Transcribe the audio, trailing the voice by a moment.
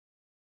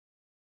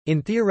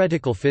In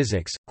theoretical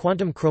physics,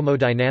 quantum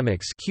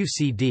chromodynamics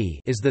 (QCD)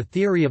 is the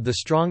theory of the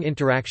strong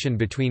interaction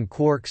between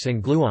quarks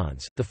and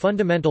gluons, the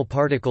fundamental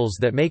particles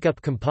that make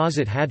up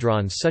composite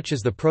hadrons such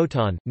as the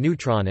proton,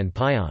 neutron and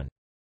pion.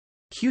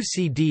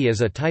 QCD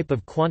is a type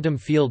of quantum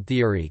field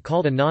theory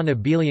called a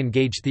non-abelian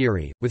gauge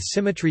theory, with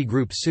symmetry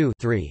group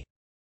SU(3).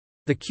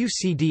 The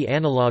QCD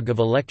analog of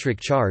electric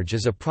charge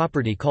is a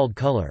property called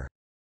color.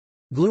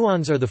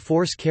 Gluons are the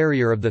force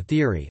carrier of the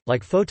theory,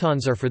 like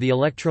photons are for the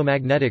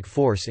electromagnetic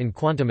force in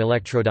quantum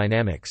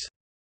electrodynamics.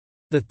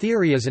 The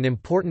theory is an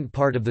important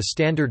part of the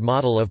Standard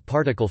Model of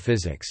particle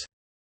physics.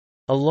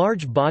 A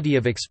large body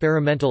of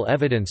experimental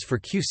evidence for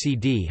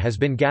QCD has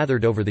been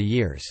gathered over the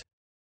years.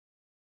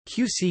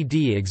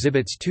 QCD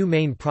exhibits two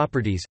main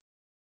properties.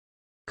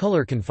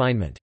 Color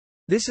confinement.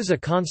 This is a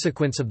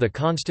consequence of the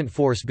constant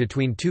force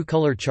between two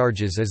color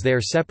charges as they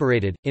are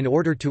separated. In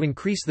order to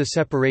increase the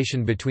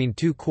separation between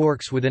two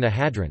quarks within a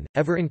hadron,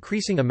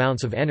 ever-increasing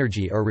amounts of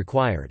energy are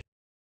required.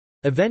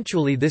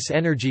 Eventually this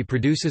energy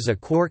produces a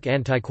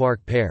quark-antiquark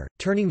pair,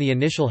 turning the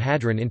initial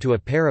hadron into a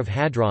pair of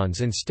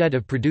hadrons instead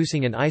of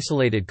producing an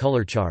isolated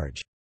color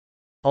charge.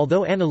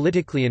 Although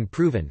analytically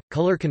unproven,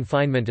 color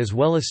confinement is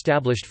well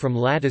established from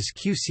lattice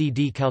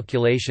QCD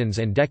calculations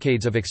and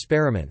decades of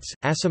experiments.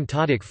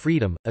 Asymptotic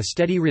freedom, a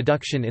steady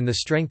reduction in the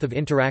strength of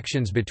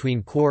interactions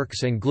between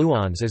quarks and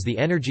gluons as the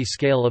energy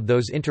scale of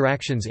those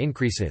interactions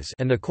increases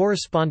and the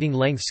corresponding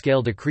length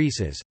scale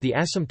decreases. The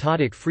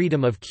asymptotic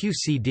freedom of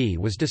QCD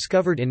was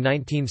discovered in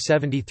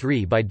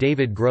 1973 by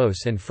David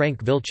Gross and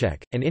Frank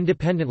Wilczek, and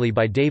independently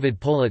by David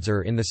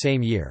Politzer in the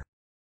same year.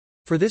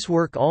 For this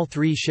work all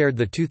three shared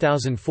the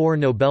 2004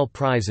 Nobel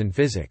Prize in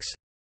Physics.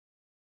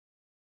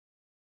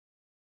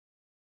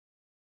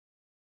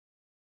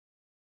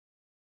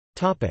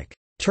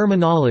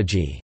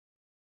 Terminology.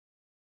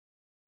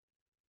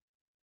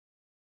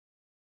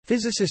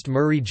 Physicist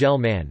Murray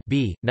Gell-Mann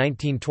B.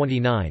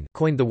 1929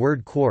 coined the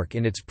word quark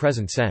in its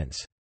present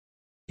sense.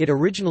 It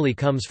originally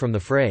comes from the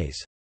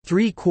phrase,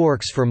 "3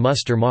 quarks for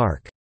muster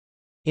mark",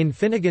 in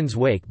Finnegan's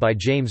Wake by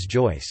James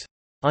Joyce.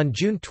 On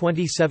June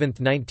 27,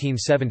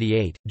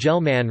 1978,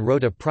 Gell-Mann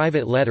wrote a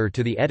private letter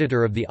to the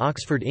editor of the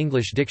Oxford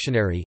English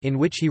Dictionary, in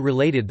which he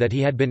related that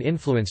he had been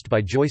influenced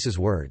by Joyce's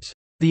words,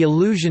 "The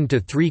allusion to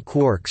 3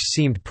 quarks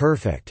seemed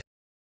perfect."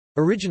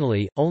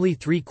 Originally, only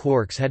 3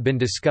 quarks had been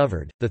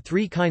discovered. The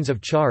three kinds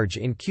of charge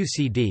in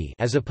QCD,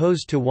 as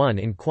opposed to one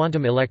in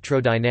quantum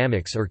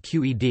electrodynamics or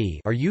QED,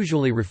 are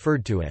usually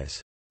referred to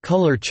as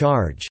color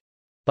charge,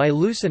 by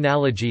loose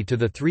analogy to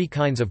the three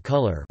kinds of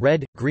color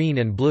red, green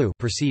and blue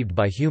perceived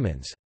by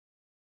humans.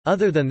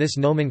 Other than this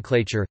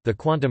nomenclature, the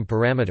quantum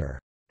parameter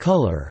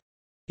color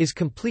is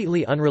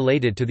completely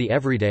unrelated to the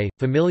everyday,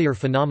 familiar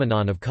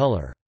phenomenon of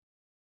color.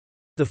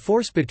 The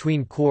force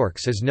between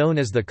quarks is known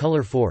as the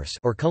color force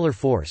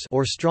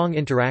or strong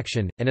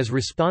interaction, and is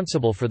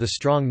responsible for the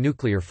strong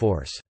nuclear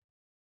force.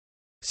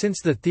 Since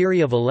the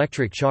theory of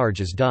electric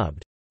charge is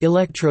dubbed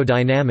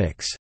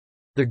electrodynamics,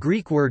 the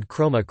Greek word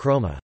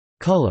chroma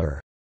color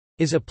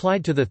is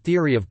applied to the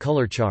theory of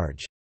color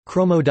charge,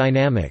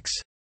 chromodynamics.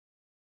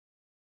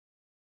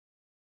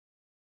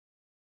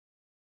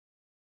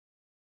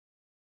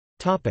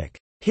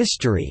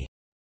 History.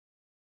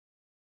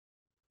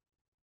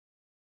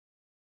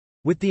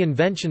 With the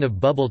invention of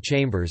bubble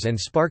chambers and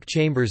spark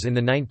chambers in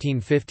the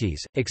 1950s,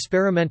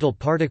 experimental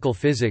particle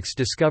physics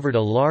discovered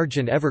a large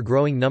and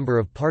ever-growing number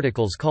of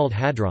particles called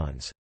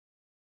hadrons.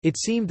 It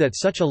seemed that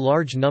such a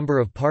large number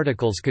of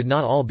particles could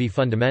not all be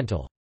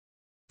fundamental.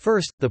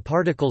 First, the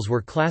particles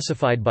were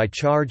classified by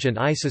charge and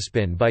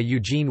isospin by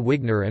Eugene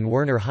Wigner and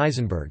Werner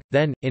Heisenberg,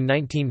 then, in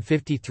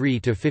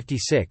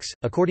 1953–56,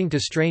 according to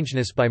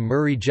strangeness by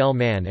Murray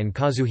Gell-Mann and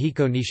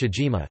Kazuhiko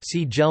Nishijima,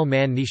 see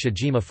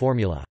Gell-Mann–Nishijima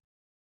formula.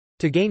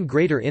 To gain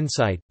greater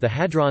insight, the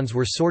hadrons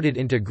were sorted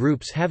into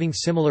groups having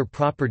similar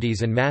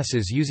properties and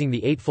masses using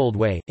the eightfold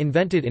way,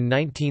 invented in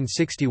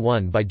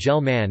 1961 by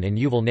Gell-Mann and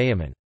Yuval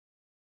Ne'eman.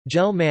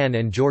 Gell-Mann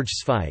and George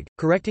Zweig,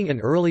 correcting an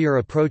earlier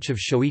approach of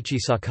Shoichi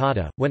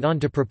Sakata, went on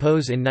to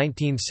propose in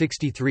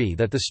 1963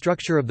 that the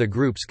structure of the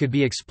groups could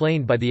be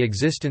explained by the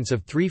existence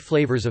of three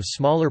flavors of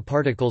smaller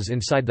particles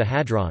inside the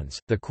hadrons,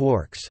 the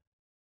quarks.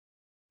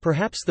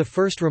 Perhaps the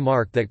first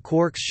remark that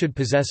quarks should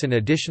possess an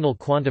additional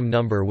quantum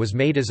number was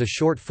made as a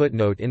short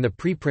footnote in the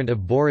preprint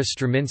of Boris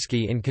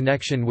Straminsky in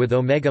connection with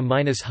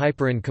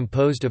omega-hyperon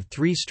composed of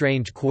three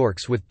strange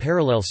quarks with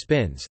parallel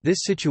spins.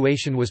 This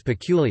situation was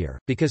peculiar,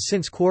 because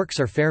since quarks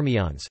are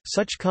fermions,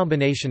 such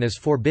combination is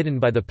forbidden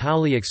by the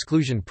Pauli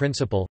exclusion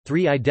principle.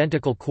 Three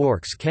identical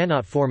quarks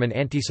cannot form an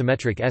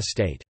antisymmetric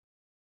S-state.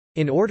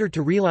 In order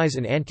to realize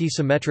an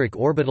antisymmetric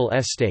orbital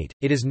S-state,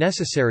 it is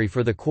necessary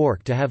for the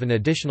quark to have an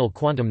additional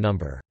quantum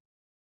number.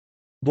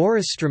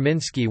 Boris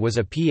Straminsky was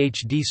a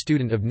PhD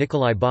student of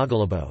Nikolai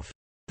Bogolubov.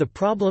 The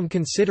problem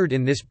considered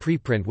in this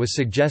preprint was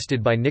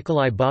suggested by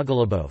Nikolai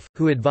Bogolubov,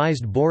 who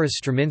advised Boris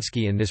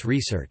Straminsky in this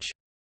research.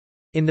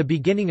 In the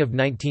beginning of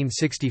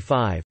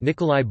 1965,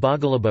 Nikolai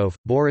Bogolubov,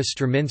 Boris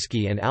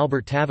Straminsky and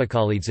Albert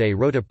Tavakhalidze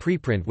wrote a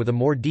preprint with a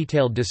more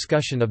detailed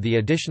discussion of the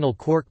additional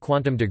quark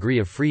quantum degree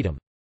of freedom.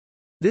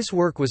 This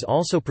work was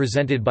also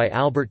presented by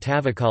Albert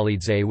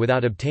Tavakalidzé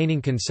without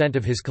obtaining consent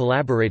of his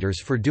collaborators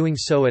for doing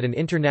so at an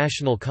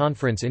international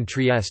conference in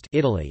Trieste,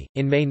 Italy.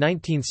 In May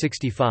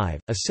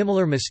 1965, a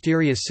similar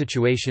mysterious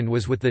situation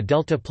was with the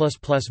delta++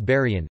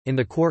 baryon. In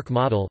the quark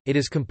model, it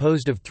is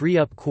composed of 3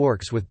 up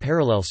quarks with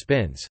parallel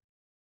spins.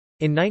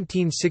 In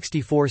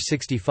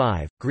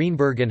 1964–65,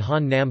 Greenberg and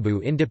Hahn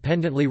Nambu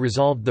independently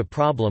resolved the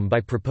problem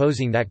by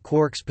proposing that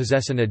quarks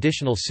possess an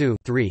additional SU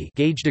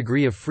gauge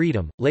degree of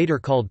freedom, later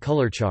called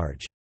color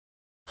charge.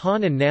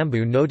 Hahn and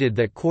Nambu noted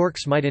that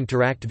quarks might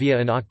interact via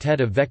an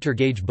octet of vector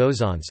gauge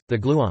bosons, the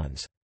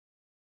gluons.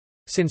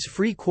 Since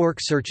free quark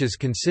searches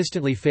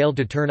consistently failed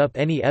to turn up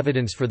any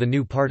evidence for the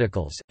new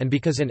particles, and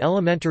because an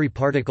elementary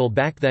particle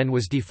back then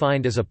was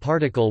defined as a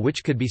particle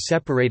which could be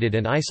separated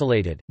and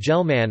isolated,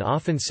 Gell-Mann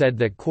often said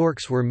that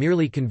quarks were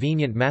merely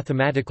convenient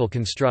mathematical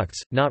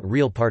constructs, not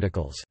real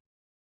particles.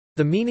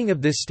 The meaning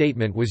of this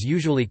statement was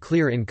usually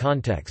clear in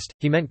context.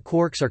 He meant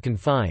quarks are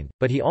confined,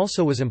 but he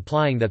also was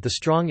implying that the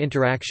strong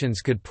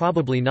interactions could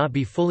probably not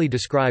be fully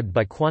described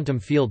by quantum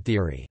field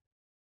theory.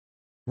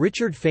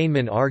 Richard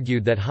Feynman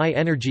argued that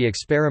high-energy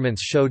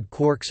experiments showed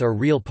quarks are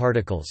real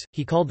particles.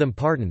 He called them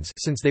partons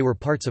since they were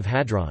parts of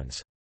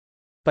hadrons.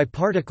 By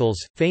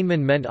particles, Feynman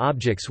meant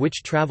objects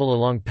which travel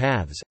along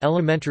paths,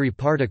 elementary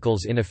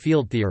particles in a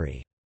field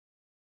theory.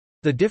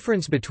 The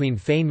difference between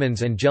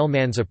Feynman's and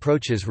Gell-Mann's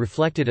approaches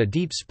reflected a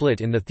deep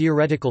split in the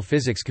theoretical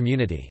physics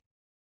community.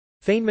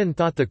 Feynman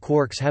thought the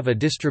quarks have a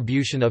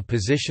distribution of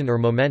position or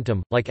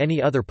momentum, like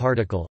any other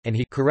particle, and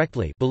he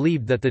correctly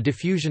believed that the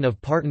diffusion of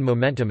parton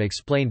momentum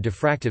explained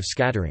diffractive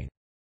scattering.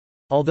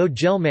 Although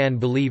Gell-Mann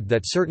believed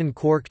that certain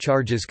quark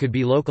charges could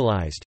be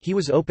localized, he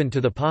was open to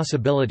the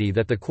possibility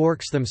that the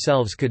quarks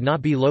themselves could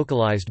not be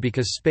localized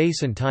because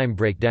space and time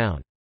break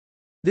down.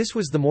 This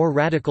was the more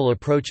radical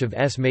approach of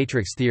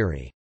S-matrix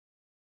theory.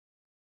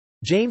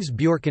 James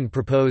Bjorken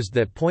proposed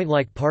that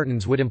point-like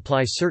partons would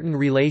imply certain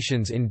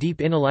relations in deep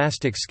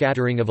inelastic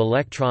scattering of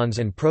electrons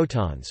and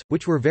protons,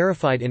 which were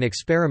verified in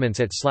experiments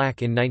at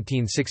SLAC in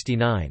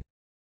 1969.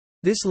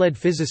 This led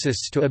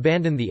physicists to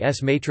abandon the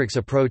S-matrix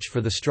approach for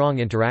the strong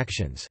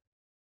interactions.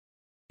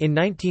 In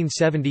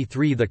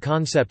 1973, the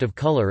concept of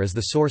color as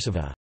the source of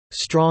a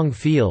strong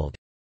field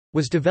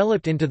was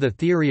developed into the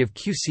theory of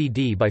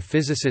QCD by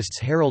physicists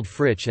Harold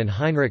Fritsch and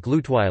Heinrich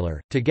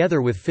Leutwiler,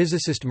 together with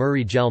physicist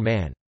Murray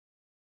Gell-Mann.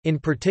 In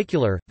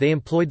particular, they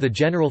employed the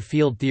general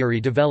field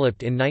theory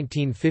developed in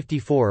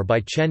 1954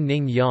 by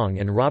Chen-Ning Yang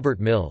and Robert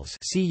Mills,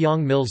 see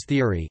Yang-Mills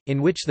theory, in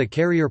which the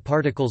carrier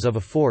particles of a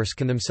force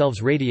can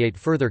themselves radiate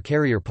further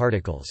carrier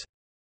particles.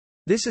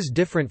 This is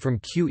different from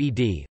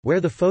QED, where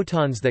the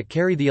photons that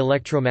carry the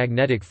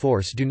electromagnetic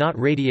force do not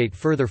radiate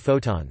further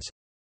photons.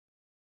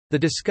 The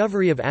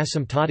discovery of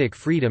asymptotic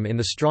freedom in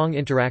the strong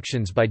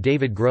interactions by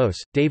David Gross,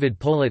 David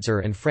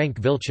Politzer and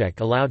Frank Wilczek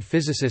allowed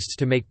physicists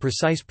to make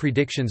precise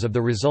predictions of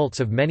the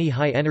results of many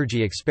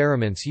high-energy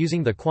experiments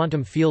using the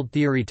quantum field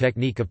theory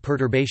technique of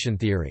perturbation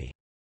theory.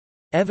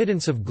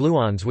 Evidence of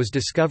gluons was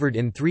discovered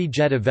in 3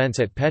 jet events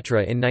at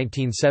Petra in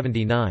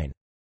 1979.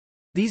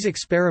 These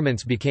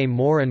experiments became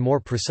more and more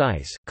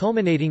precise,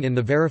 culminating in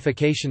the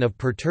verification of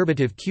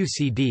perturbative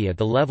QCD at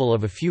the level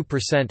of a few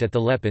percent at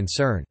the LEP in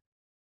CERN.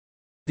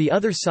 The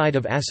other side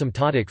of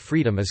asymptotic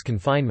freedom is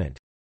confinement.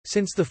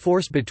 Since the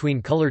force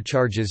between color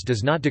charges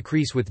does not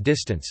decrease with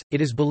distance,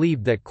 it is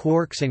believed that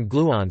quarks and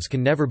gluons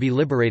can never be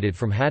liberated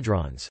from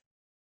hadrons.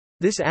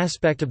 This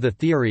aspect of the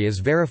theory is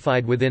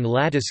verified within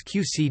lattice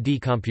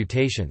QCD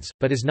computations,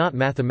 but is not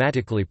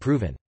mathematically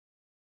proven.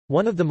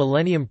 One of the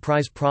Millennium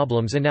Prize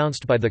problems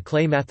announced by the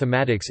Clay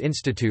Mathematics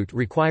Institute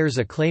requires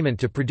a claimant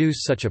to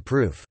produce such a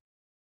proof.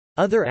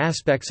 Other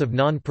aspects of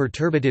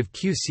non-perturbative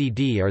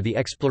QCD are the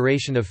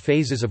exploration of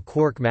phases of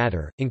quark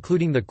matter,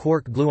 including the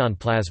quark-gluon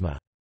plasma.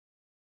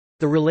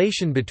 The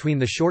relation between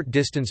the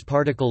short-distance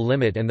particle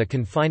limit and the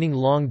confining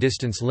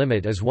long-distance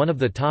limit is one of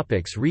the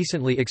topics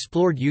recently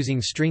explored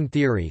using string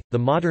theory, the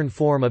modern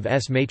form of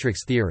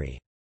S-matrix theory.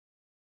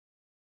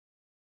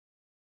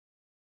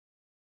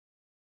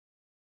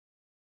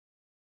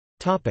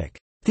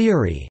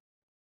 Theory.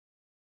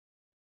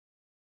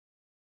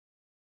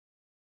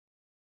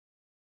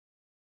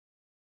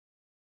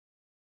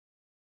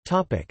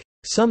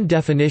 Some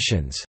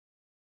definitions.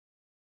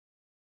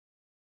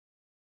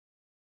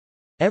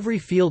 Every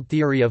field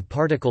theory of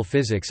particle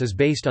physics is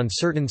based on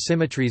certain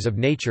symmetries of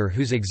nature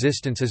whose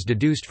existence is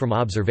deduced from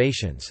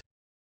observations.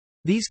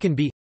 These can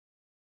be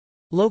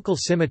local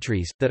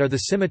symmetries, that are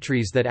the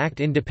symmetries that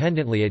act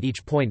independently at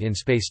each point in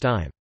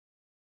spacetime.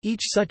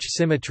 Each such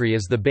symmetry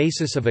is the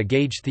basis of a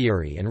gauge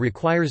theory and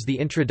requires the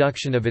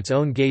introduction of its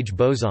own gauge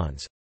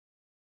bosons.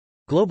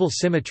 Global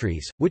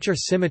symmetries, which are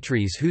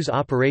symmetries whose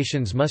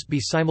operations must be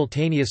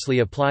simultaneously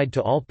applied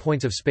to all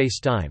points of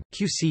spacetime.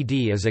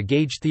 QCD is a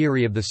gauge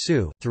theory of the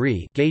SU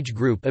gauge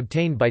group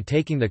obtained by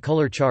taking the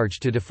color charge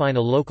to define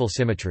a local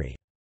symmetry.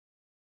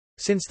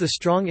 Since the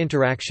strong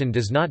interaction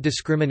does not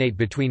discriminate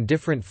between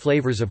different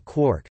flavors of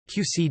quark,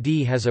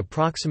 QCD has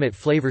approximate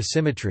flavor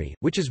symmetry,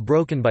 which is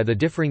broken by the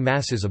differing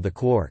masses of the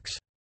quarks.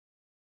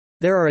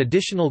 There are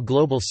additional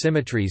global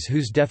symmetries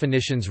whose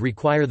definitions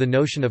require the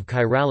notion of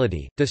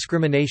chirality,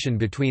 discrimination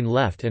between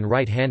left and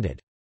right-handed.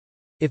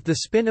 If the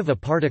spin of a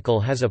particle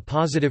has a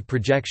positive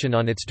projection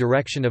on its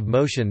direction of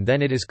motion,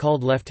 then it is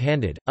called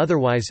left-handed,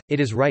 otherwise, it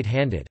is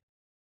right-handed.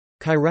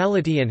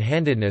 Chirality and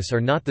handedness are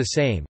not the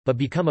same, but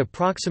become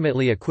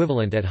approximately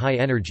equivalent at high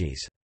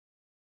energies.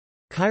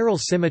 Chiral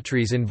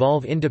symmetries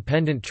involve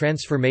independent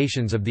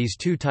transformations of these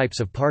two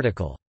types of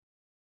particle.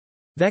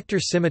 Vector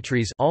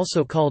symmetries,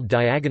 also called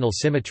diagonal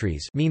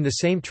symmetries, mean the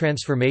same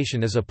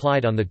transformation is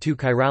applied on the two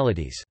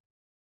chiralities.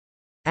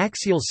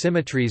 Axial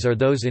symmetries are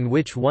those in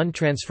which one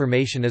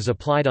transformation is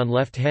applied on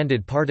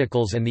left-handed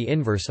particles and the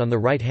inverse on the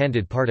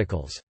right-handed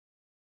particles.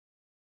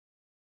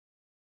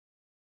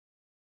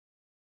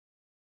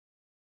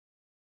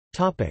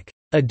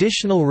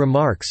 Additional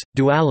remarks,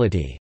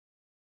 duality.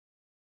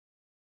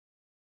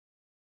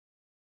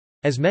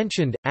 As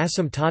mentioned,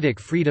 asymptotic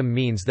freedom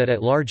means that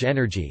at large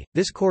energy,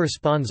 this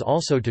corresponds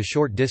also to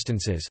short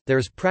distances, there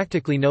is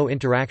practically no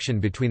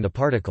interaction between the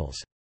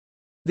particles.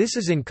 This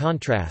is in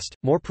contrast,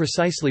 more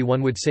precisely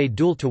one would say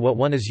dual to what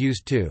one is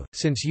used to,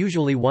 since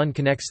usually one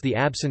connects the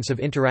absence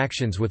of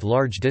interactions with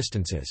large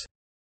distances.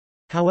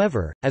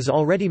 However, as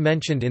already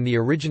mentioned in the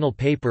original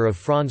paper of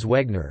Franz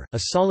Wegner, a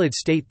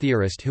solid-state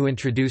theorist who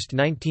introduced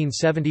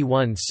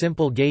 1971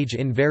 simple-gauge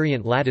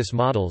invariant lattice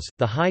models,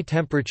 the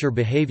high-temperature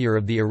behavior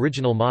of the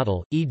original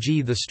model,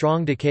 e.g. the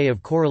strong decay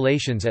of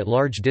correlations at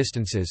large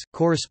distances,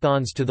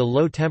 corresponds to the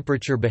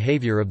low-temperature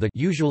behavior of the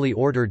usually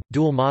ordered,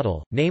 dual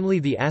model, namely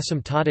the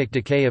asymptotic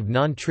decay of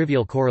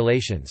non-trivial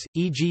correlations,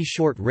 e.g.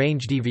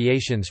 short-range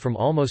deviations from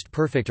almost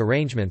perfect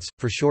arrangements,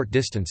 for short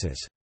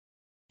distances.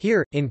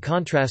 Here, in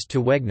contrast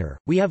to Wegner,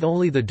 we have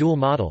only the dual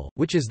model,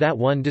 which is that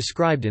one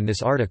described in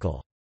this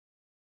article.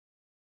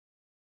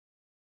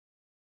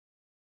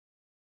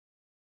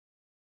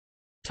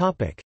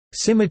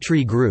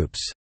 Symmetry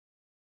groups.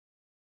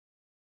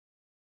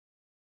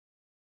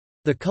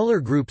 The color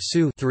group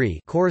SU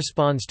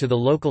corresponds to the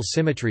local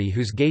symmetry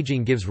whose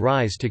gauging gives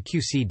rise to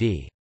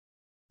QCD.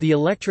 The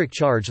electric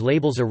charge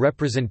labels a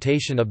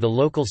representation of the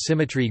local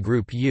symmetry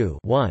group U,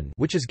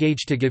 which is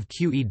gauged to give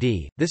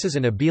QED. This is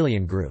an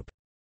abelian group.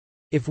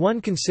 If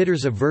one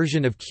considers a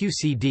version of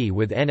QCD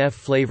with NF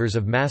flavors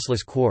of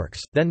massless quarks,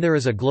 then there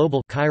is a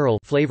global chiral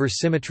flavor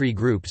symmetry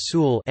group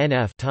SUL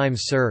NF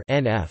times SUR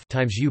NF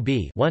times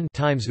UB 1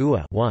 times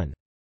UA 1.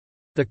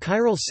 The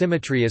chiral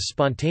symmetry is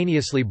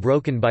spontaneously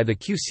broken by the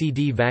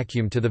QCD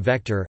vacuum to the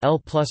vector L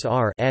plus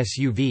R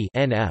SUV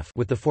NF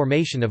with the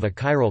formation of a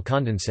chiral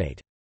condensate.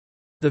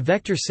 The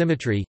vector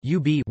symmetry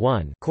UB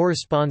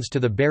corresponds to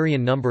the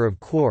baryon number of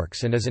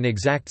quarks and is an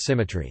exact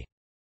symmetry.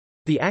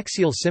 The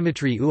axial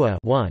symmetry UA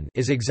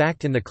is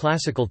exact in the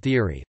classical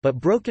theory, but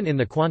broken in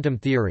the quantum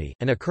theory,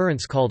 an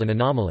occurrence called an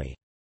anomaly.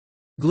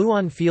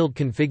 Gluon field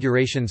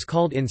configurations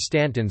called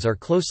instantons are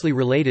closely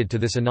related to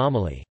this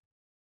anomaly.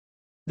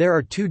 There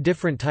are two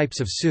different types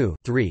of SU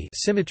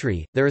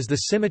symmetry. There is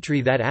the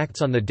symmetry that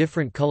acts on the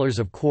different colors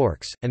of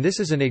quarks, and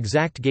this is an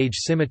exact gauge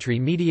symmetry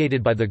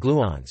mediated by the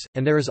gluons,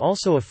 and there is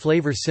also a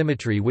flavor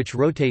symmetry which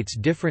rotates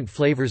different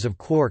flavors of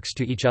quarks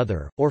to each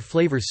other, or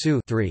flavor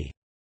SU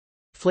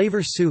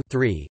Flavor SU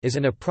is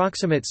an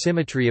approximate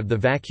symmetry of the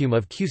vacuum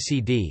of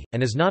QCD,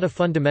 and is not a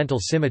fundamental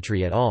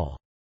symmetry at all.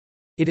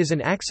 It is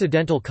an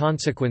accidental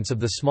consequence of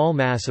the small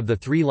mass of the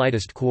three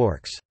lightest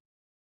quarks.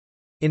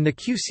 In the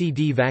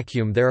QCD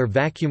vacuum there are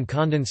vacuum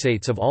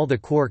condensates of all the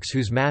quarks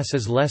whose mass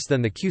is less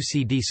than the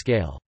QCD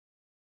scale.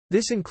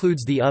 This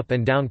includes the up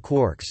and down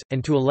quarks,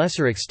 and to a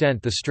lesser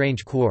extent the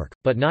strange quark,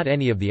 but not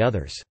any of the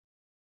others.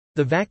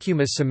 The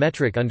vacuum is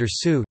symmetric under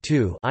SU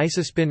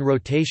isospin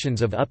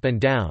rotations of up and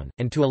down,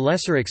 and to a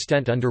lesser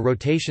extent under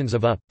rotations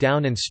of up,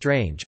 down and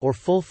strange, or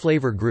full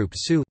flavor group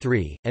SU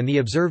and the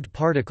observed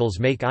particles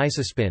make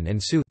isospin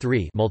and SU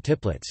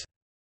multiplets.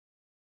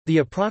 The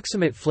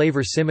approximate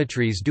flavor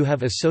symmetries do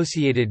have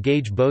associated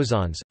gauge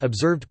bosons,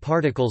 observed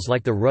particles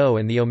like the ρ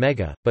and the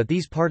omega, but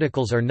these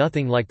particles are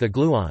nothing like the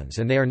gluons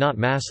and they are not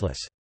massless.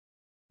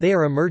 They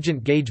are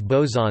emergent gauge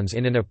bosons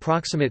in an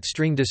approximate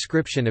string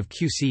description of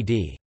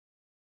QCD.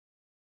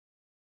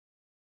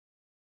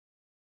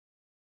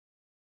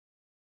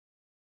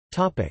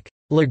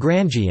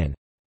 Lagrangian.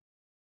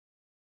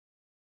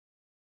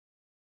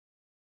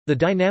 The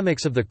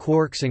dynamics of the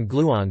quarks and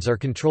gluons are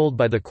controlled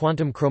by the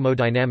quantum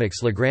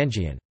chromodynamics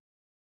Lagrangian.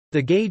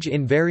 The gauge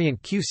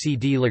invariant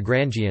QCD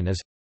Lagrangian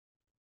is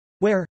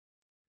where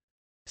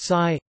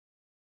psi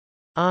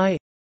I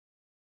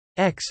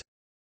x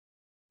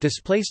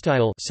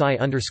 _psi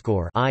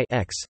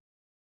x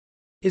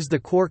is the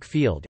quark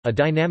field, a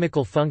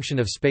dynamical function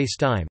of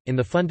spacetime, in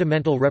the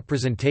fundamental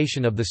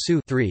representation of the SU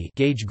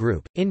gauge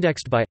group,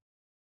 indexed by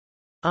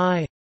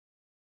I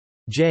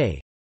j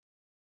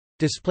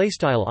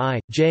I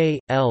j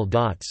L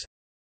dots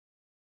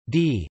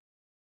d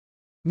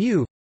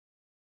mu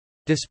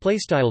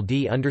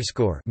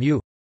d_mu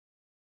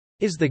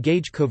is the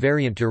gauge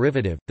covariant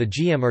derivative. The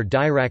GM are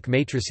Dirac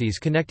matrices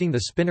connecting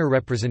the spinor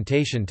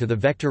representation to the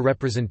vector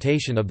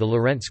representation of the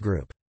Lorentz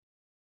group.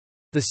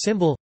 The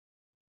symbol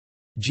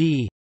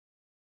G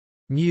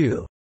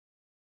mu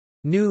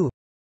nu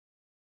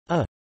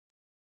a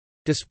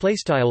display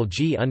style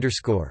g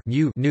underscore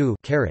mu nu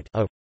caret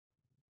a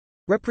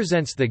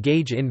represents the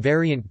gauge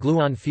invariant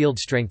gluon field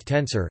strength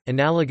tensor,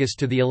 analogous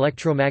to the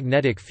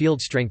electromagnetic field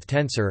strength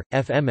tensor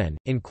FMN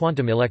in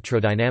quantum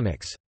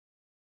electrodynamics.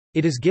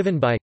 It is given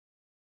by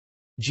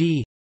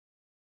g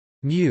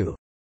mu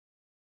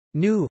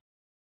nu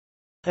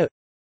a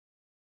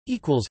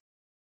equals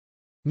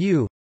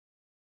mu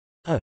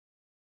a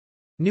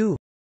nu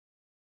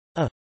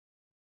a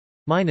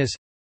minus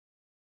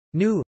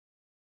nu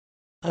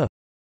a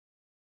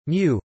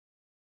mu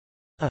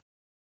a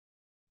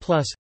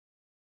plus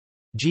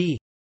g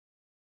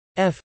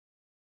f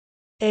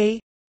a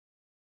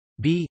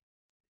b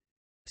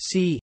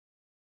c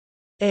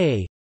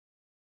a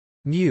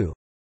mu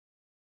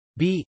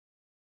b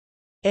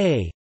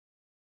a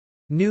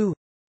nu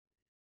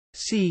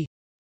c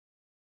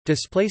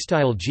display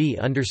style g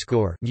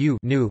underscore mu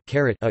nu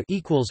caret a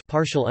equals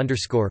partial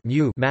underscore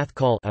mu math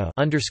call a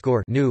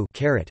underscore nu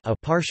caret a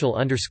partial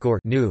underscore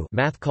nu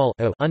math call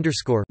a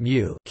underscore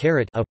mu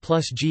caret a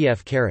plus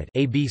gf caret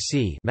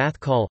abc math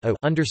call a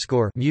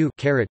underscore mu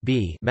caret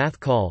b math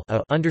call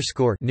a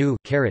underscore nu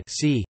caret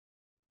c,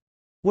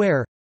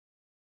 where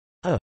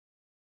a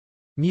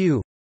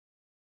mu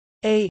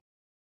a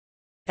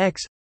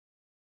x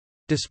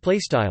display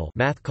style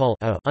math call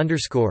a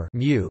underscore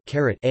mu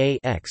caret a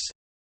x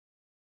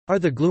are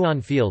the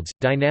gluon fields,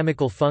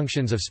 dynamical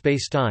functions of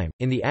spacetime,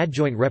 in the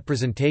adjoint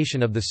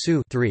representation of the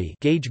SU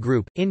gauge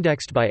group,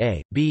 indexed by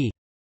A, B,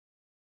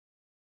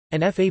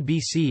 and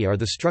FABC are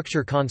the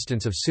structure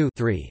constants of SU.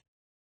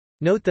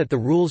 Note that the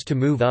rules to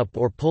move up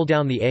or pull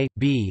down the A,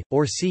 B,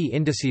 or C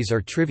indices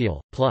are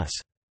trivial, plus,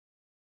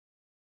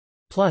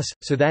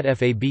 so that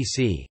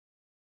FABC.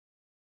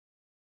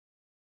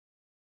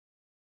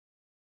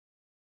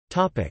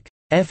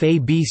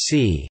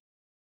 FABC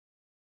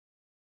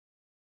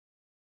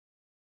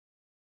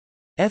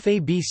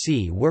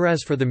FABC.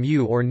 Whereas for the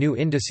mu or nu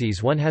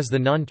indices one has the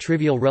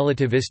non-trivial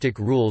relativistic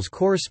rules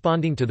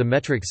corresponding to the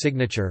metric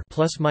signature +,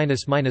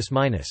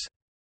 ±.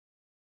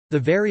 The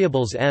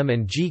variables m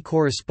and g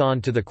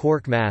correspond to the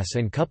quark mass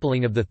and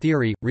coupling of the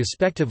theory,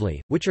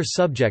 respectively, which are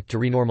subject to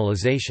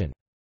renormalization.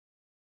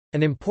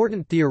 An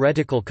important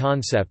theoretical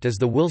concept is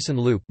the Wilson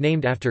loop,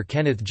 named after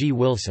Kenneth G.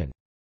 Wilson.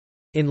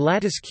 In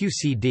Lattice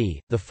QCD,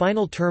 the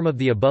final term of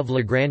the above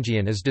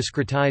Lagrangian is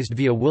discretized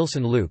via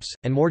Wilson loops,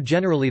 and more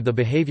generally the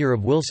behavior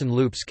of Wilson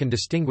loops can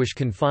distinguish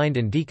confined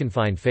and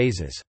deconfined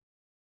phases.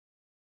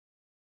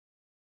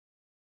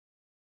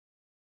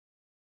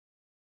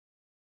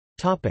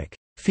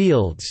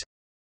 Fields.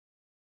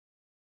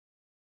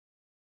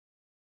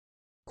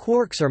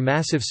 Quarks are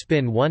massive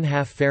spin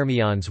 1/2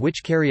 fermions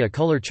which carry a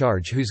color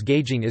charge whose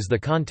gauging is the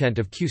content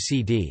of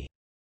QCD.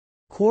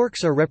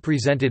 Quarks are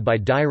represented by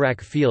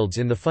Dirac fields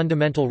in the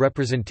fundamental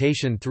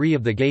representation 3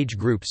 of the gauge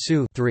group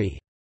SU.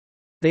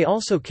 They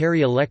also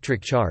carry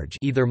electric charge,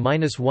 either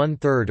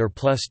 -1/3 or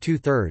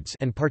 +2/3,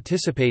 and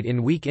participate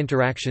in weak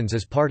interactions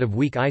as part of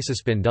weak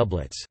isospin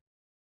doublets.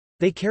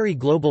 They carry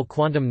global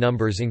quantum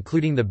numbers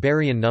including the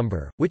baryon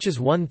number, which is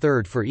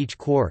 1/3 for each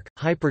quark,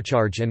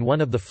 hypercharge and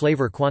one of the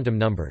flavor quantum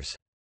numbers.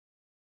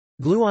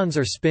 Gluons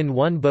are spin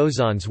 1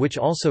 bosons which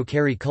also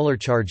carry color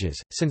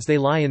charges, since they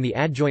lie in the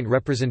adjoint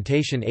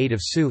representation 8 of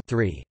SU.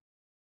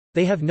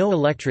 They have no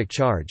electric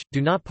charge, do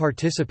not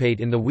participate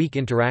in the weak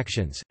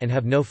interactions, and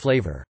have no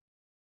flavor.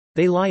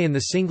 They lie in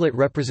the singlet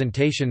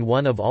representation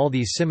 1 of all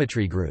these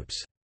symmetry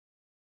groups.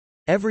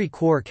 Every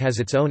quark has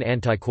its own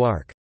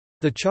antiquark.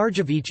 The charge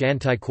of each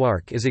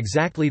antiquark is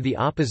exactly the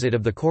opposite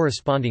of the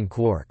corresponding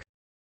quark.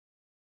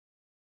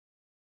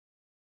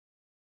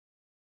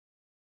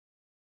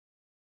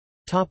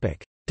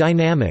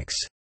 Dynamics.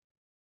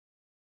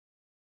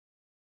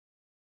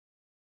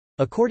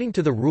 According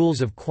to the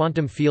rules of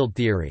quantum field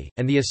theory,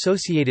 and the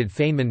associated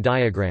Feynman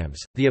diagrams,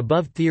 the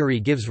above theory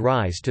gives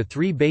rise to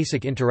 3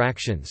 basic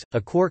interactions: a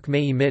quark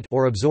may emit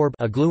or absorb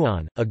a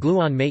gluon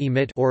may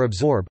emit or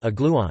absorb a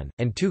gluon,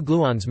 and 2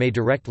 gluons may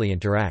directly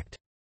interact.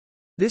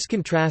 This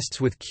contrasts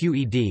with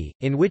QED,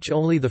 in which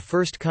only the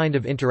first kind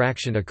of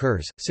interaction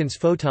occurs, since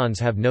photons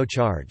have no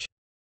charge.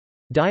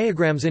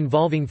 Diagrams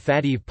involving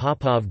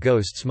Faddeev-Popov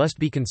ghosts must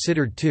be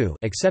considered too,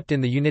 except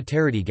in the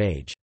unitarity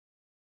gauge.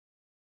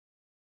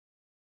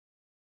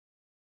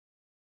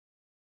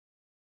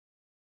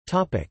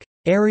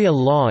 Area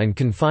law and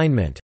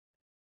confinement.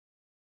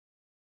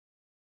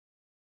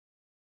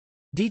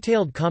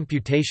 Detailed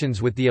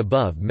computations with the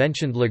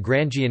above-mentioned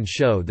Lagrangian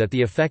show that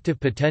the effective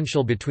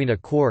potential between a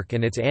quark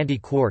and its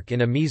anti-quark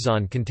in a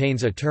meson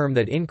contains a term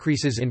that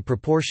increases in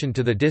proportion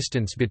to the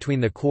distance between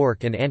the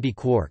quark and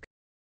anti-quark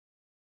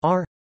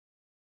r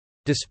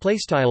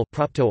 �displaystyle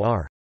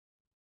r,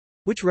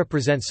 which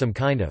represents some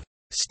kind of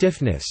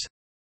stiffness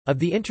of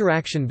the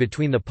interaction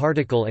between the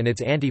particle and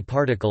its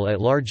anti-particle at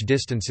large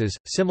distances,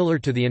 similar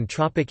to the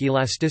entropic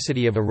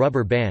elasticity of a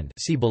rubber band.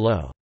 See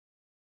below.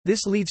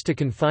 This leads to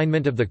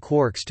confinement of the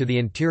quarks to the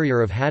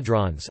interior of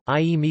hadrons,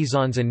 i.e.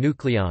 mesons and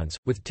nucleons,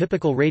 with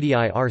typical radii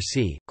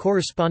Rc,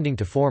 corresponding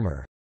to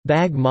former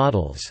bag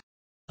models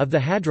Of the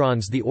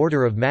hadrons, the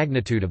order of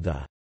magnitude of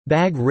the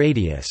bag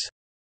radius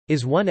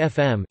is 1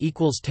 fm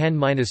equals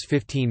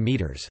 10⁻15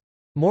 meters.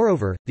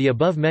 Moreover, the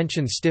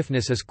above-mentioned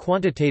stiffness is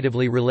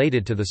quantitatively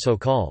related to the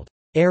so-called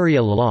area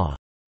law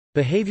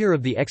behavior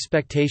of the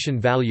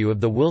expectation value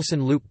of the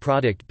Wilson loop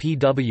product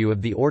Pw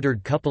of the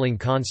ordered coupling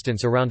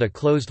constants around a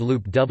closed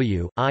loop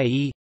W,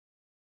 i.e.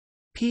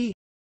 P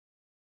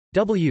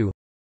W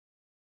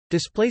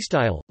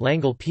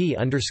Langle P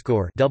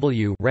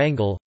W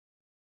wrangle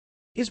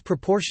is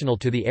proportional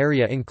to the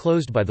area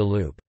enclosed by the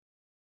loop.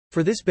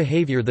 For this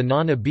behavior, the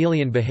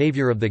non-abelian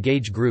behavior of the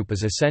gauge group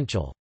is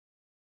essential.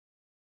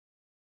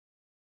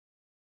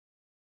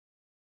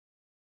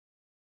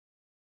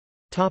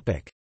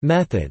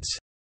 Methods.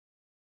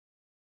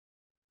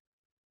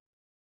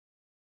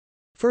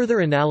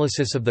 Further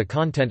analysis of the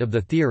content of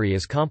the theory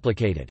is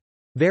complicated.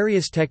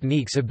 Various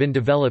techniques have been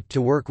developed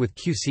to work with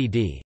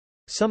QCD.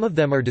 Some of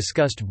them are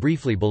discussed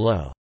briefly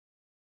below.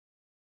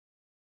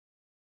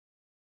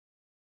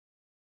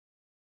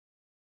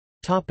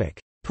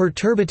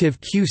 Perturbative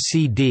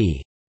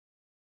QCD.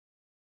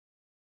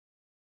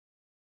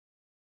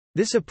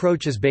 This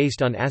approach is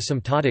based on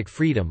asymptotic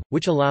freedom,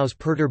 which allows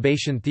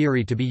perturbation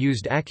theory to be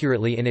used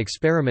accurately in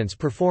experiments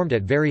performed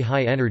at very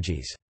high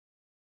energies.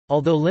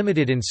 Although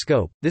limited in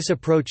scope, this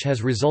approach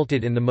has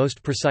resulted in the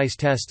most precise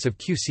tests of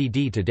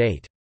QCD to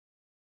date.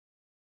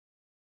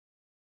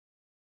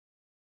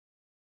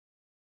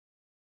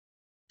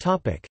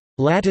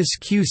 Lattice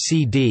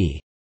QCD.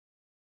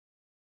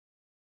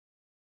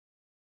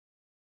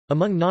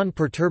 Among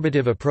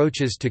non-perturbative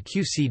approaches to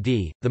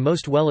QCD, the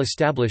most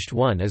well-established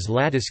one is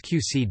lattice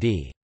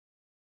QCD.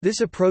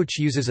 This approach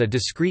uses a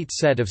discrete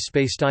set of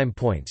spacetime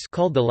points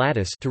called the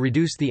lattice to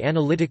reduce the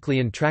analytically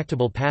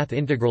intractable path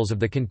integrals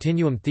of the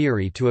continuum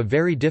theory to a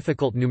very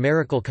difficult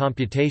numerical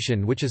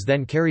computation, which is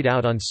then carried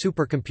out on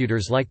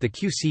supercomputers like the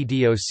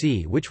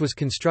QCD-OC, which was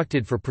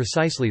constructed for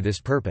precisely this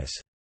purpose.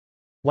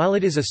 While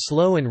it is a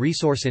slow and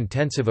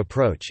resource-intensive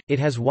approach, it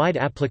has wide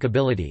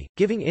applicability,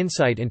 giving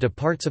insight into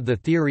parts of the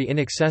theory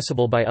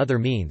inaccessible by other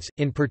means,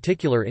 in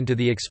particular into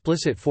the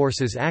explicit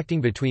forces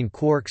acting between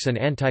quarks and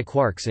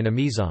antiquarks in a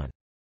meson.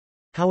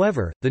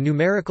 However, the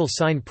numerical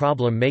sign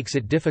problem makes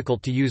it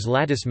difficult to use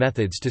lattice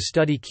methods to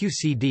study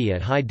QCD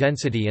at high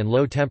density and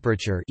low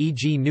temperature,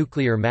 e.g.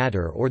 nuclear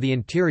matter or the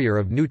interior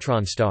of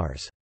neutron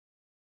stars.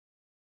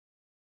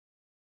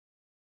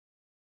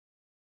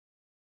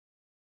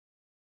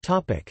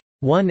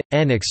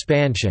 1n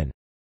expansion.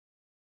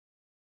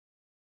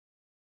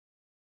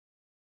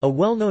 A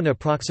well-known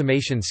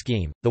approximation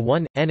scheme, the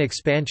 1n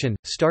expansion,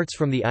 starts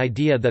from the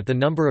idea that the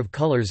number of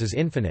colors is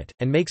infinite,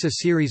 and makes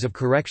a series of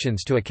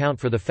corrections to account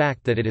for the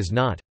fact that it is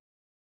not.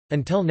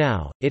 Until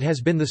now, it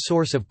has been the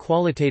source of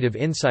qualitative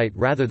insight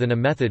rather than a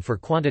method for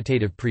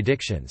quantitative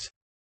predictions.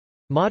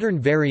 Modern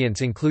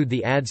variants include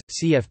the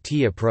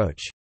ADS-CFT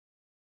approach.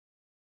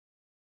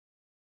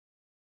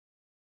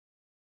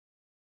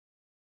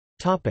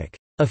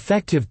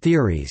 Effective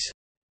theories.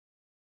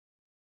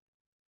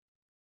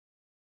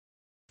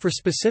 For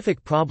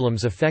specific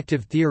problems,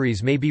 effective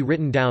theories may be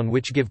written down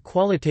which give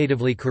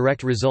qualitatively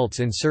correct results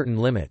in certain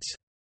limits.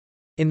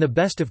 In the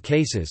best of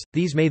cases,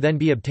 these may then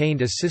be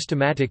obtained as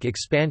systematic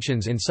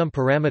expansions in some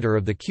parameter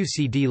of the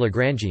QCD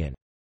Lagrangian.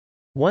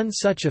 One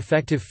such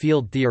effective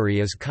field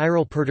theory is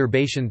chiral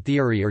perturbation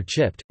theory or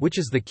CHIPT, which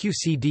is the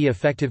QCD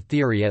effective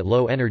theory at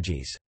low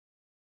energies.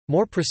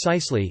 More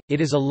precisely,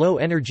 it is a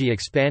low-energy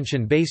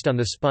expansion based on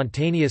the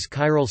spontaneous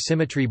chiral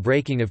symmetry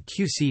breaking of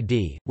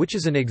QCD, which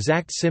is an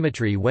exact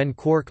symmetry when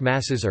quark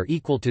masses are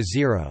equal to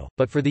zero,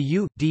 but for the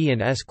U, D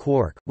and S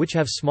quark, which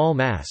have small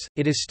mass,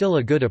 it is still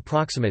a good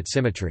approximate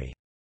symmetry.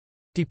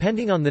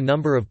 Depending on the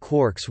number of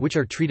quarks which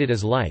are treated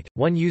as light,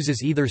 one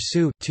uses either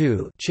SU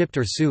chipped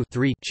or SU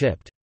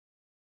chipped.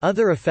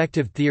 Other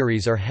effective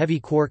theories are heavy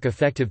quark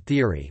effective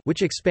theory,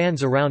 which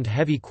expands around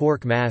heavy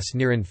quark mass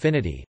near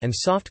infinity, and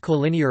soft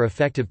collinear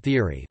effective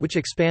theory, which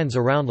expands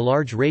around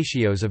large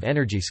ratios of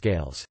energy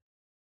scales.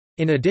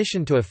 In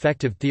addition to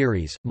effective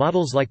theories,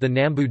 models like the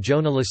Nambu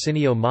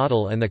Jona-Lasinio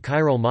model and the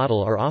chiral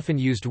model are often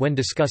used when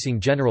discussing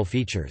general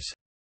features.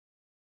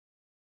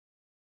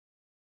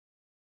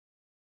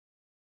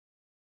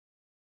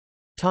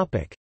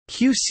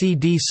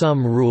 QCD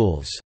sum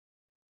rules.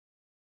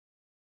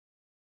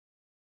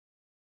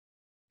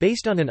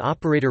 Based on an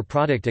operator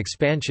product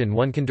expansion,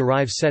 one can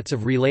derive sets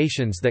of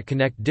relations that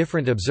connect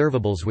different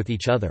observables with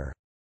each other.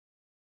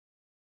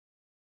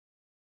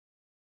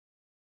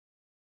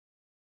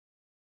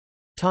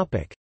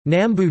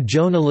 Nambu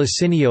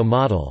Jona-Lasinio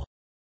model.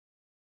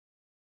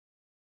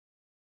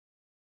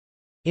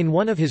 In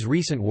one of his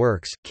recent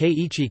works,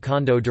 Keiichi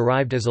Kondo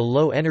derived as a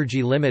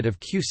low-energy limit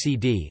of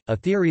QCD, a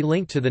theory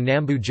linked to the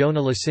Nambu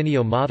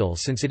Jona-Lasinio model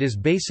since it is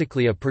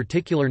basically a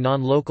particular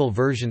non-local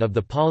version of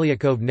the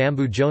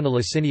Polyakov-Nambu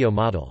Jona-Lasinio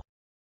model.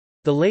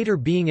 The later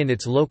being in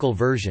its local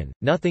version,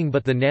 nothing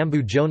but the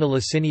Nambu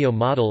Jona-Lasinio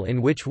model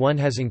in which one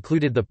has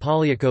included the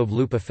Polyakov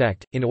loop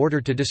effect, in order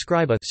to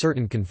describe a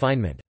certain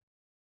confinement.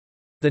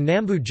 The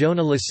Nambu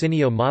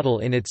Jona-Lasinio model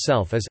in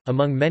itself is,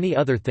 among many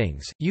other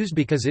things, used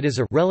because it is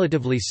a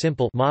relatively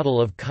simple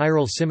model of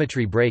chiral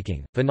symmetry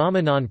breaking,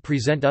 phenomenon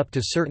present up to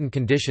certain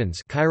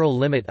conditions chiral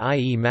limit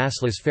i.e.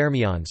 massless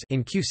fermions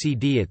in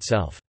QCD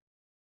itself.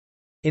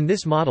 In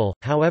this model,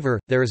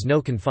 however, there is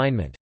no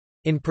confinement.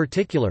 In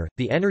particular,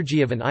 the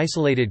energy of an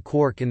isolated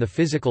quark in the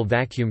physical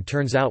vacuum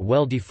turns out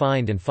well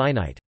defined and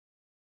finite.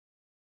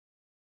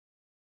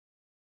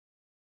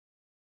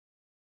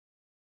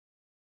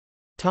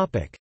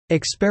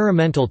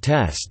 Experimental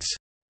tests.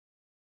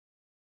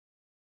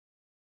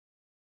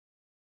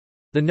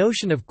 The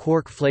notion of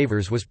quark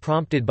flavors was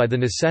prompted by the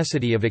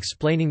necessity of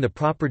explaining the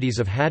properties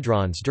of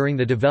hadrons during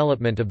the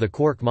development of the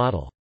quark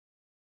model.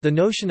 The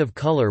notion of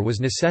color was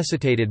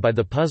necessitated by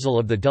the puzzle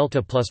of the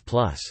delta++.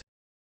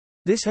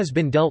 This has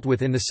been dealt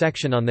with in the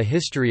section on the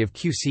history of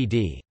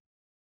QCD.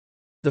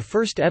 The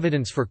first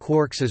evidence for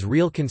quarks as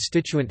real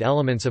constituent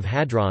elements of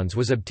hadrons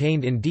was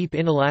obtained in deep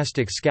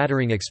inelastic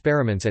scattering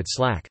experiments at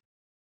SLAC.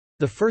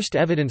 The first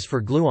evidence for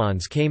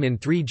gluons came in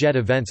 3 jet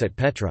events at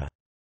Petra.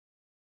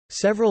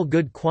 Several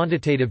good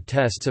quantitative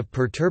tests of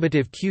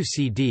perturbative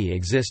QCD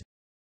exist.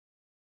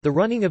 The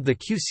running of the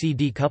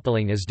QCD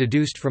coupling is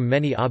deduced from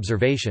many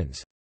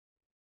observations.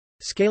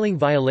 Scaling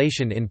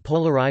violation in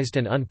polarized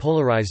and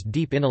unpolarized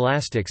deep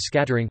inelastic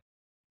scattering.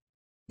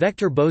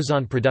 Vector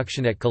boson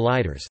production at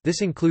colliders,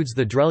 this includes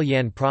the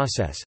Drell-Yan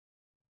process.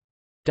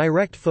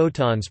 Direct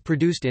photons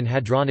produced in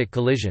hadronic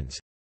collisions.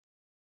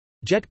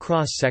 Jet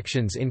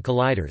cross-sections in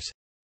colliders.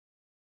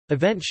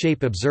 Event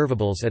shape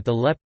observables at the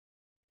LEP.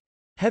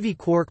 Heavy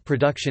quark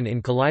production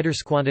in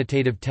colliders.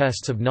 Quantitative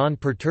tests of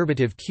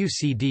non-perturbative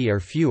QCD are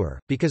fewer,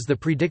 because the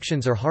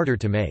predictions are harder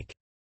to make.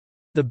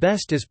 The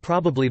best is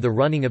probably the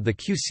running of the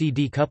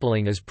QCD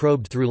coupling as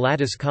probed through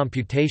lattice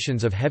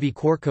computations of heavy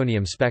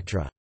quarkonium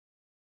spectra.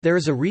 There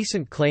is a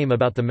recent claim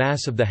about the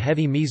mass of the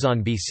heavy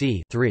meson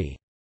Bc 3.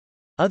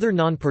 Other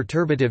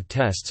non-perturbative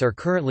tests are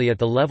currently at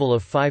the level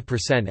of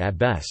 5% at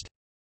best.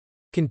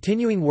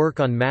 Continuing work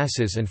on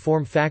masses and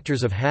form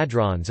factors of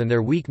hadrons and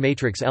their weak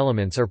matrix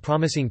elements are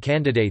promising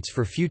candidates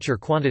for future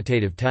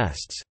quantitative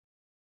tests.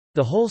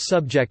 The whole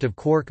subject of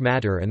quark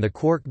matter and the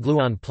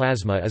quark-gluon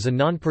plasma is a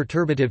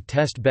non-perturbative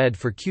test bed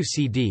for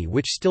QCD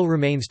which still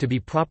remains to be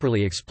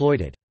properly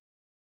exploited.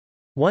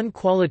 One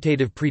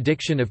qualitative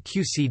prediction of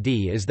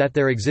QCD is that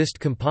there exist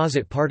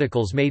composite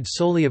particles made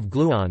solely of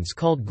gluons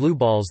called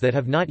glueballs that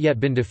have not yet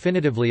been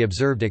definitively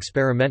observed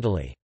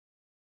experimentally.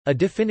 A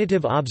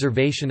definitive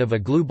observation of a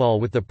glueball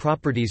with the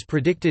properties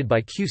predicted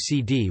by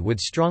QCD would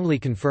strongly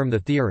confirm the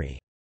theory.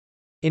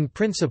 In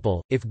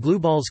principle, if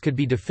glueballs could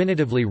be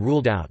definitively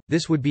ruled out,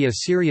 this would be a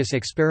serious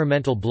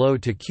experimental blow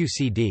to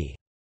QCD.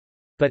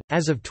 But,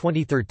 as of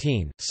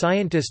 2013,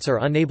 scientists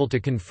are unable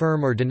to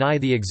confirm or deny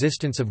the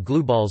existence of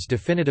glueballs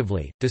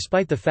definitively,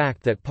 despite the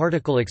fact that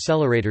particle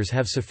accelerators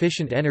have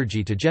sufficient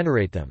energy to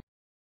generate them.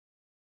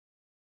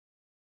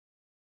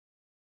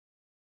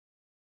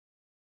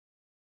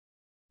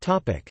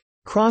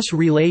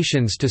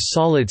 Cross-relations to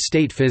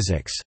solid-state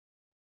physics.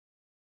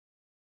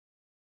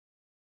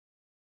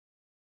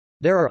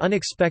 There are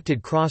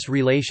unexpected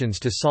cross-relations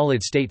to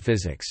solid-state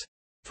physics.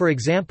 For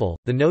example,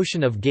 the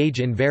notion of gauge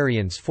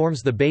invariance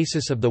forms the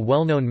basis of the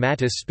well-known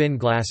Mattis spin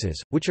glasses,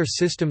 which are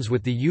systems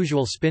with the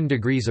usual spin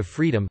degrees of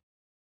freedom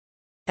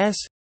s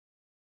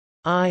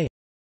I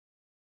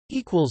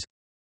equals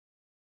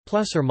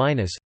plus or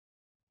minus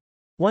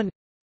 1.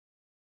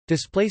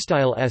 Display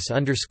style s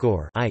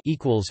underscore I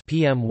equals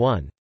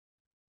PM1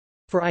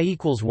 for I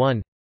equals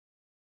 1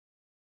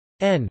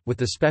 n with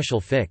the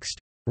special fixed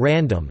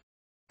random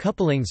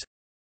couplings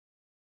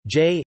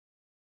J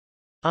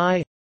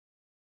I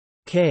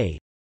K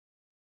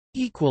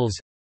equals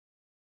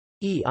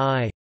E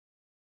I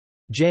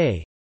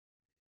J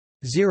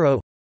 0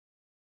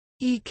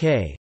 E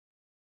K.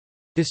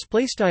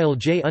 Display style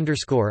J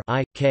underscore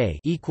I K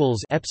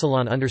equals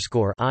epsilon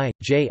underscore I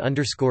J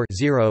underscore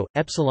 0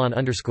 epsilon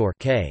underscore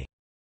K.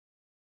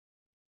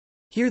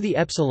 Here the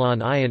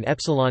epsilon I and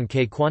epsilon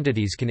K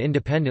quantities can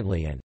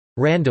independently and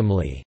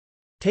randomly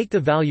take the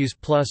values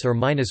plus or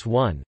minus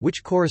 1,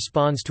 which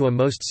corresponds to a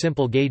most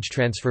simple gauge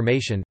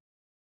transformation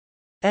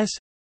S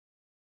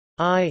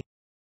I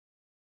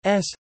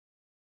S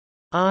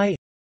I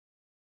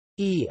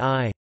E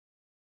I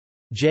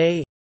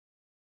J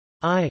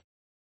I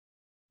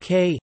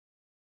K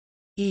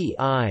E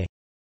I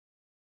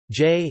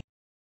J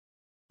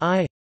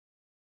I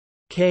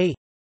K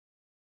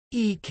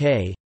E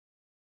K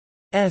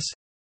S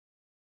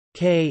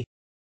K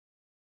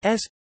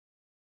S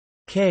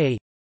K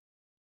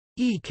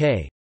E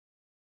K.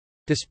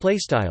 Display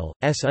style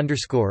s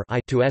underscore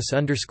I to s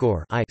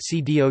underscore I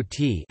c dot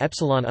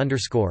epsilon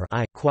underscore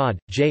I quad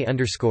j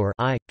underscore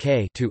I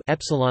K to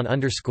epsilon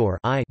underscore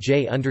I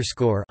j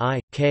underscore I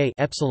K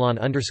epsilon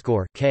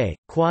underscore K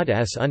quad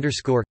s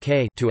underscore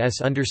K to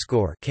s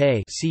underscore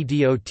K c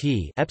dot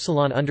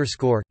epsilon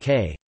underscore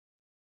K.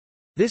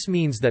 This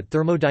means that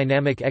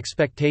thermodynamic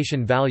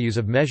expectation values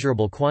of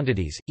measurable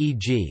quantities,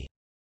 e.g.,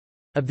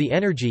 of the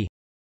energy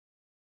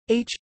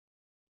H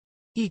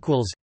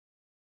equals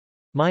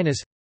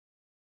minus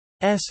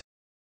S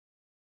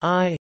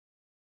I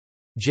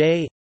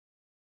J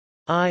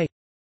I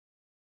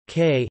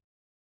K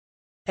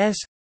S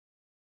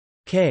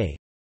K.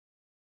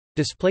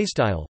 Display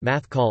style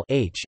math call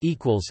H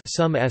equals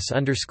sum S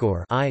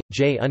underscore I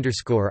J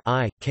underscore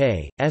I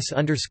K S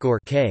underscore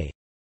K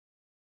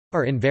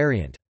are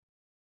invariant.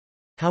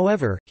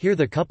 However, here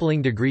the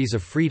coupling degrees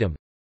of freedom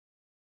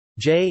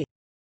J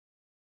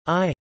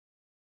I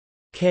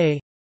K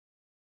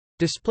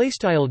display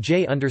style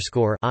J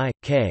underscore I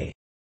K,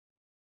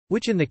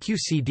 which in the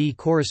QCD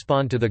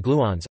correspond to the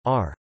gluons,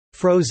 are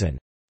frozen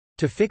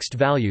to fixed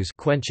values,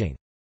 quenching.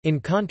 In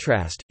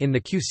contrast, in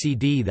the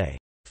QCD they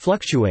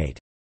fluctuate,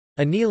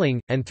 annealing,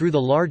 and through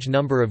the large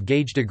number of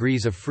gauge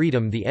degrees of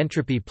freedom the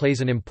entropy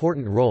plays an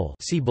important role,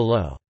 see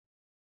below.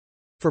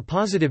 For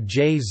positive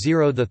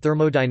J0 the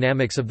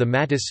thermodynamics of the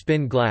Lattice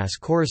spin glass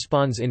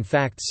corresponds in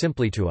fact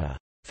simply to a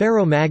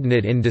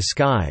ferromagnet in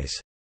disguise,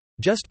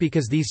 just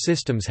because these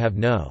systems have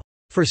no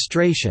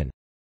frustration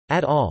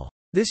at all.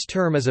 This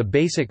term is a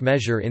basic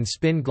measure in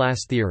spin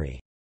glass theory.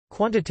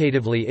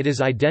 Quantitatively it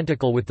is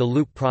identical with the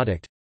loop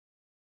product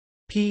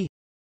P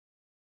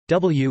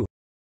W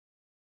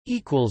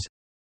equals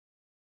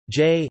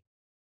J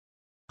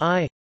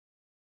I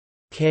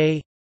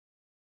K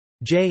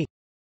J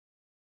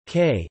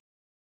K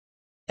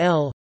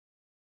L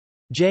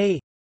J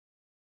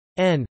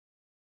N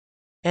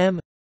M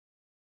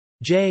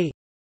J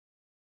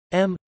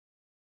M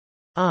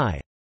I.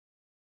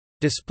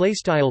 Display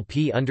style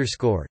P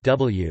underscore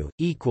W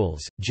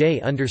equals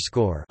J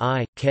underscore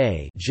I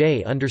K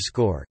J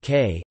underscore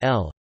K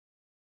L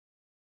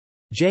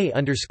J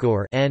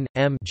underscore N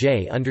M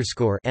J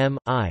underscore M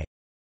I.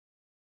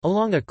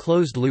 Along a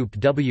closed loop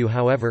W.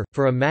 However,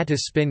 for a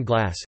Lattice spin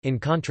glass, in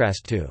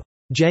contrast to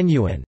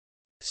genuine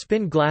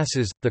spin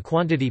glasses, the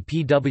quantity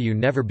Pw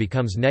never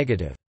becomes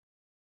negative.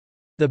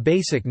 The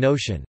basic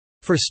notion,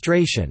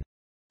 frustration,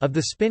 of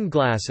the spin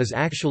glass is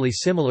actually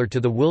similar to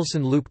the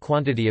Wilson loop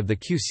quantity of the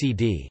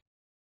QCD.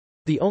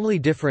 The only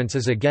difference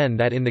is again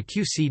that in the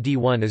QCD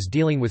one is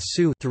dealing with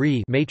SU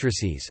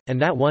matrices, and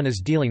that one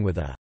is dealing with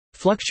a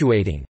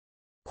fluctuating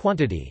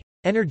quantity.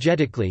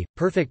 Energetically,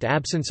 perfect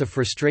absence of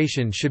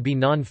frustration should be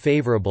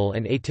non-favorable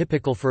and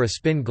atypical for a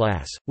spin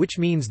glass, which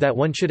means that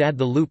one should add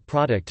the loop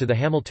product to the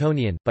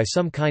Hamiltonian, by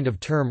some kind of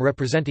term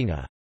representing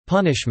a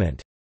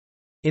punishment.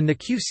 In the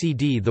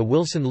QCD the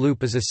Wilson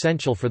loop is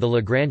essential for the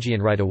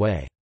Lagrangian right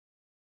away.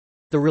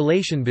 The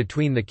relation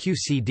between the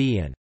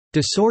QCD and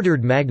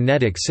disordered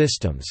magnetic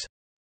systems,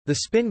 the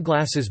spin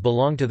glasses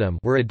belong to them,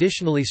 were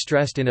additionally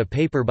stressed in a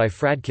paper by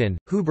Fradkin,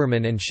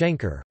 Huberman and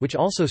Schenker, which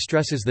also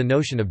stresses the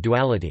notion of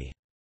duality.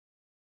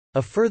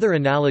 A further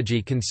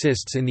analogy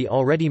consists in the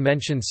already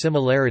mentioned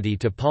similarity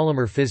to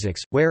polymer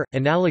physics, where,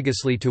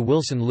 analogously to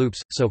Wilson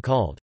loops,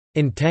 so-called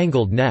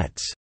entangled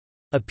nets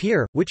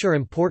appear, which are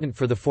important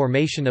for the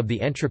formation of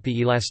the entropy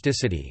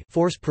elasticity,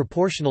 force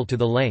proportional to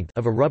the length,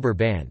 of a rubber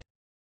band.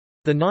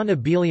 The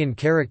non-abelian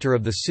character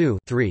of the SU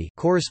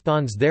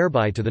corresponds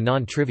thereby to the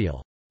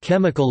non-trivial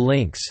chemical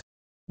links,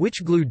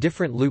 which glue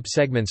different loop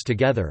segments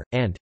together,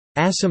 and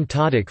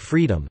asymptotic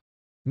freedom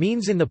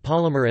means in the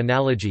polymer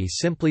analogy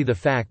simply the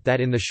fact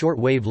that in the short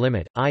wave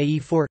limit, i.e.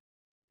 for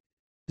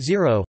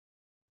 0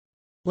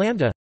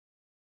 lambda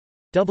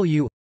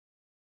W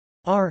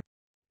R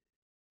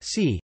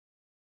C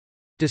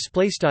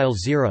display style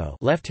 0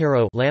 left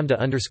arrow lambda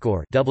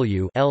underscore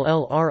W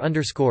LLR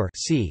underscore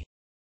C,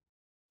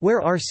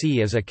 where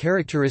RC is a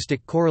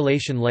characteristic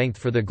correlation length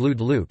for the glued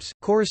loops,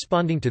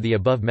 corresponding to the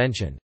above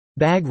mentioned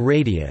bag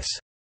radius.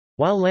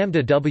 While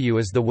lambda W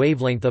is the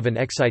wavelength of an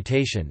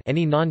excitation,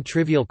 any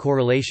non-trivial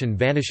correlation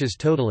vanishes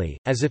totally,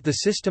 as if the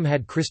system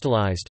had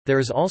crystallized. There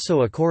is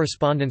also a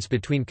correspondence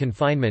between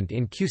confinement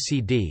in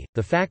QCD,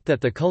 the fact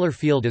that the color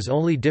field is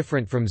only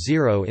different from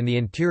zero in the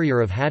interior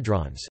of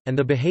hadrons, and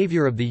the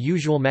behavior of the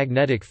usual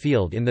magnetic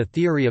field in the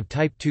theory of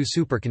type II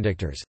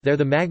superconductors. There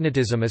the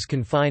magnetism is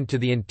confined to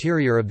the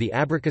interior of the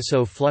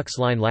Abrikosov flux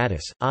line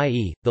lattice,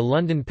 i.e., the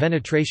London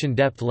penetration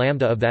depth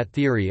lambda of that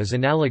theory is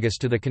analogous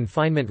to the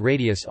confinement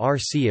radius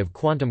RC of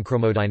quantum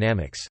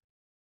chromodynamics.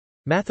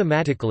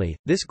 Mathematically,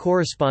 this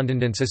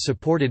correspondence is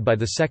supported by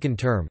the second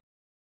term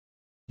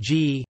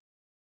G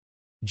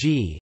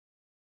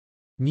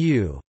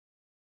mu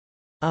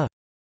a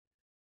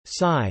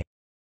psi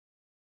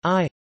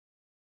I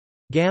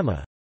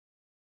gamma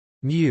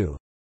mu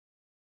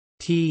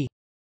T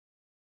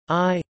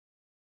I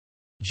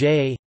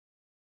J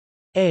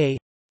a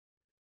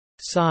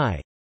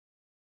psi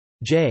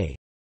J.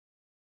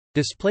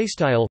 Display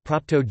style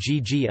propto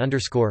GG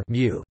underscore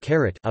mu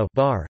caret a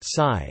bar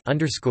psi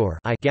underscore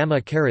I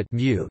gamma caret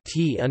mu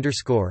T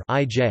underscore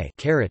IJ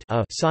caret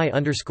a psi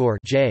underscore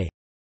J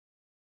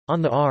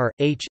on the R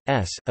H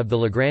S of the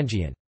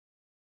Lagrangian.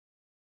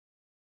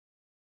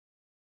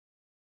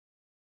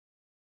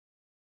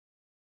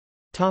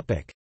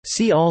 Topic.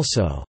 See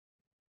also.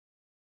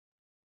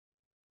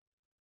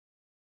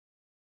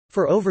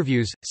 For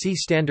overviews, see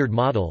Standard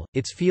Model,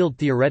 its field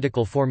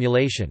theoretical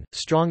formulation,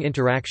 strong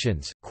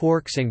interactions,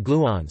 quarks and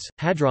gluons,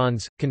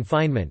 hadrons,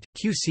 confinement,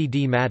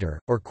 QCD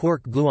matter, or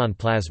quark-gluon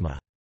plasma.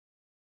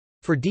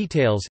 For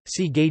details,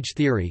 see gauge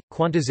theory,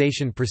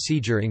 quantization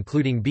procedure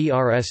including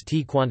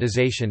BRST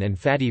quantization and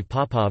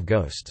Faddeev-Popov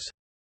ghosts.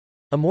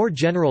 A more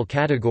general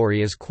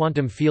category is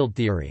quantum field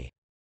theory.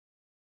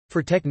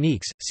 For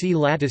techniques, see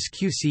Lattice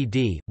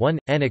QCD,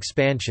 1N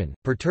expansion,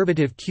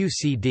 Perturbative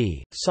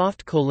QCD,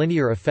 soft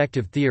collinear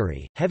effective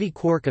theory, heavy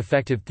quark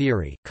effective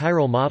theory,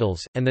 chiral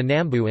models, and the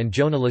Nambu and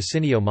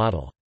Jona-Lasinio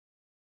model.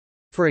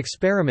 For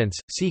experiments,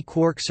 see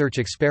quark search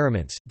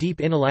experiments, deep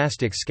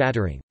inelastic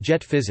scattering,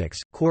 jet physics,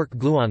 quark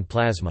gluon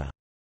plasma.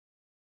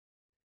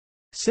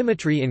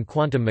 Symmetry in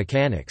quantum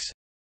mechanics.